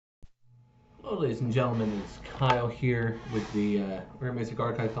Hello, ladies and gentlemen. It's Kyle here with the Rare Music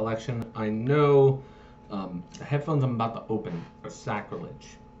Archive Collection. I know the headphones I'm about to open are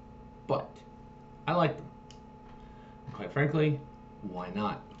sacrilege, but I like them. And quite frankly, why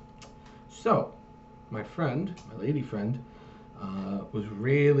not? So, my friend, my lady friend, was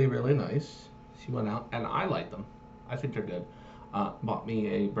really, really nice. She went out, and I like them. I think they're good. Bought me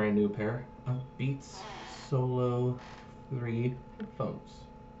a brand new pair of Beats Solo 3 headphones.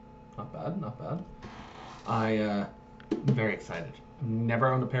 Not bad, not bad. I'm very excited. I've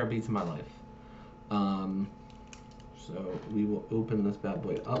never owned a pair of Beats in my life. Um, so we will open this bad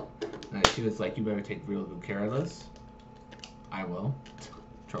boy up. And she was like, "You better take real good care of this." I will.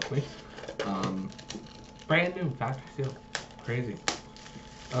 Trust me. Um, Brand new, factory seal. Crazy.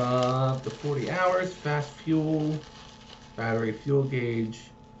 Up to 40 hours, fast fuel, battery fuel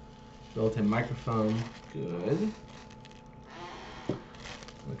gauge, built-in microphone. Good.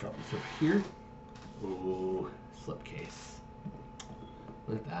 I'm gonna drop this over here. Ooh, slipcase.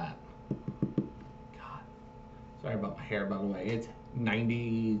 Look at that. God. Sorry about my hair, by the way. It's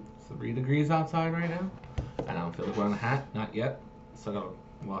 93 degrees outside right now. And I don't feel like wearing a hat. Not yet. So I gotta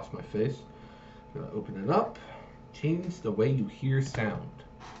wash my face. Gonna open it up. Change the way you hear sound.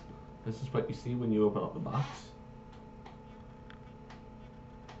 This is what you see when you open up the box.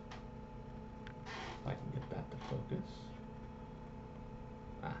 If I can get that to focus.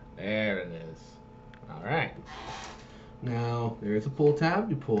 Ah, there it is. Alright. Now, there's a pull tab.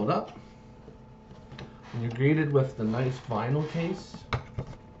 You pull it up. And you're greeted with the nice vinyl case.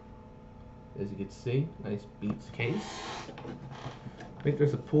 As you can see, nice Beats case. I think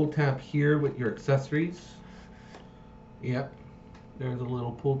there's a pull tab here with your accessories. Yep. There's a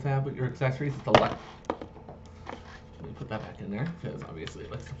little pull tab with your accessories. It's a left. Let me put that back in there because obviously it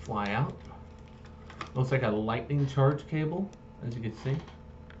likes to fly out. Looks like a lightning charge cable, as you can see.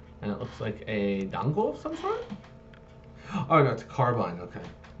 And it looks like a dongle of some sort. Oh no, it's a carbine, okay.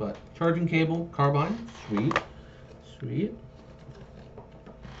 But charging cable, carbine, sweet, sweet.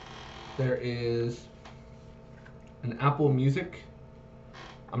 There is an Apple Music.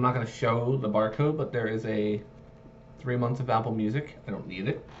 I'm not going to show the barcode, but there is a 3 months of Apple Music. I don't need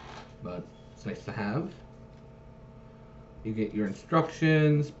it, but it's nice to have. You get your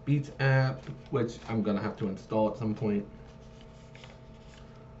instructions, Beats app, which I'm going to have to install at some point.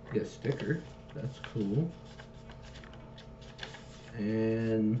 Get a sticker. That's cool.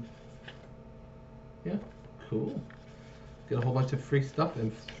 And yeah, cool. Get a whole bunch of free stuff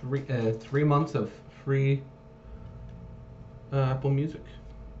and 3 months of free Apple Music.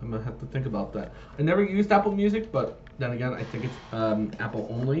 I'm gonna have to think about that. I never used Apple Music, but then again, I think it's Apple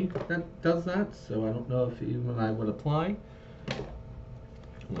only that does that. So I don't know if even I would apply.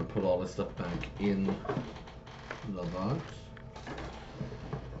 I'm gonna put all this stuff back in the box.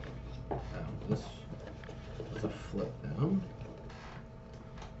 This is a flip down.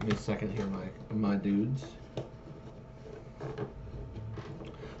 Give me a second here, my dudes.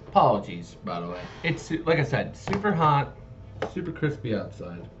 Apologies, by the way. It's, like I said, super hot, super crispy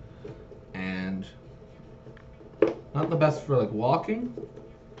outside, and not the best for like walking.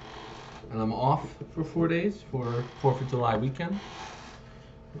 And I'm off for 4 days for 4th of July weekend.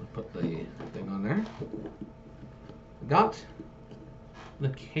 I'll put the thing on there. Got the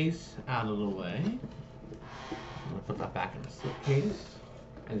case out of the way. I'm gonna put that back in the slipcase.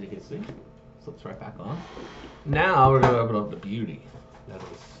 As you can see, slips right back on. Now we're gonna open up the beauty that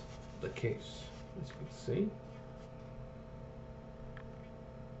is the case. As you can see,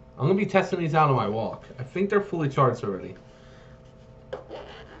 I'm gonna be testing these out on my walk. I think they're fully charged already.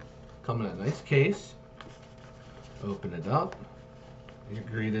 Come in a nice case. Open it up. You're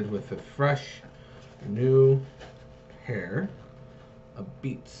greeted with a fresh, new pair of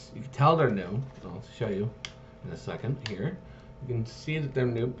Beats. You can tell they're new. I'll show you in a second here. You can see that they're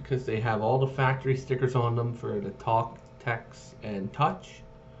new because they have all the factory stickers on them for the talk, text, and touch.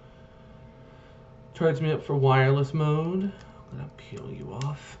 Charge me up for wireless mode. I'm gonna peel you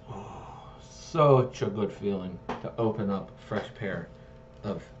off. Oh, such a good feeling to open up a fresh pair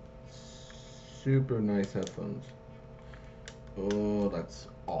of super nice headphones. Oh, that's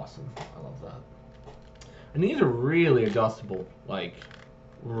awesome. I love that. And these are really adjustable, like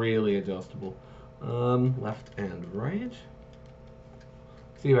really adjustable. Left and right.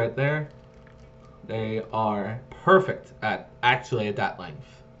 See right there? They are perfect at that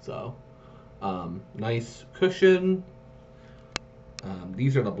length. So, nice cushion.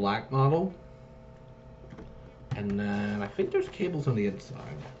 These are the black model. And then I think there's cables on the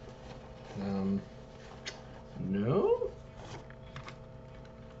inside. No?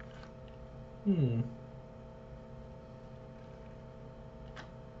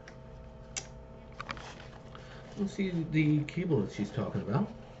 Let's see the cable that she's talking about.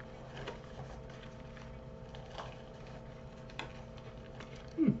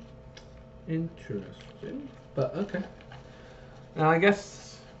 Interesting, but okay. Now I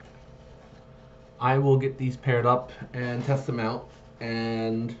guess I will get these paired up and test them out,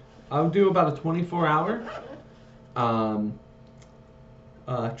 and I'll do about a 24-hour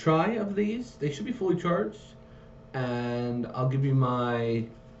try of these. They should be fully charged, and I'll give you my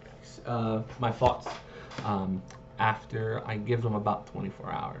my thoughts after I give them about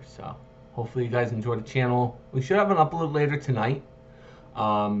 24 hours. So hopefully you guys enjoy the channel. We should have an upload later tonight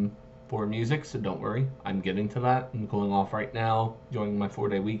for music, so don't worry. I'm getting to that. I'm going off right now, enjoying my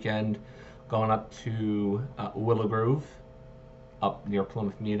 4-day weekend, going up to Willow Grove, up near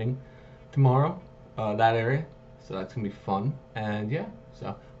Plymouth Meeting tomorrow, that area. So that's gonna be fun. And yeah, so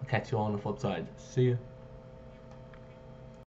I'll catch you all on the flip side. See you.